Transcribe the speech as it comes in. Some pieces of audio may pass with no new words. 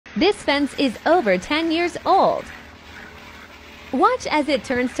This fence is over 10 years old. Watch as it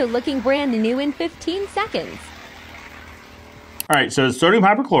turns to looking brand new in 15 seconds. All right, so it's sodium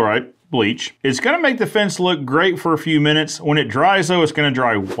hypochlorite, bleach. It's gonna make the fence look great for a few minutes. When it dries though, it's gonna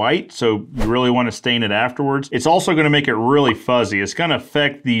dry white, so you really wanna stain it afterwards. It's also gonna make it really fuzzy. It's gonna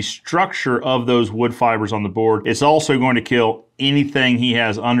affect the structure of those wood fibers on the board. It's also going to kill anything he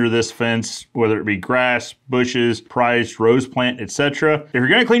has under this fence, whether it be grass, bushes, prized rose plant, etc. If you're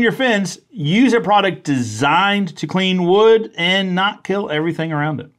gonna clean your fence, use a product designed to clean wood and not kill everything around it.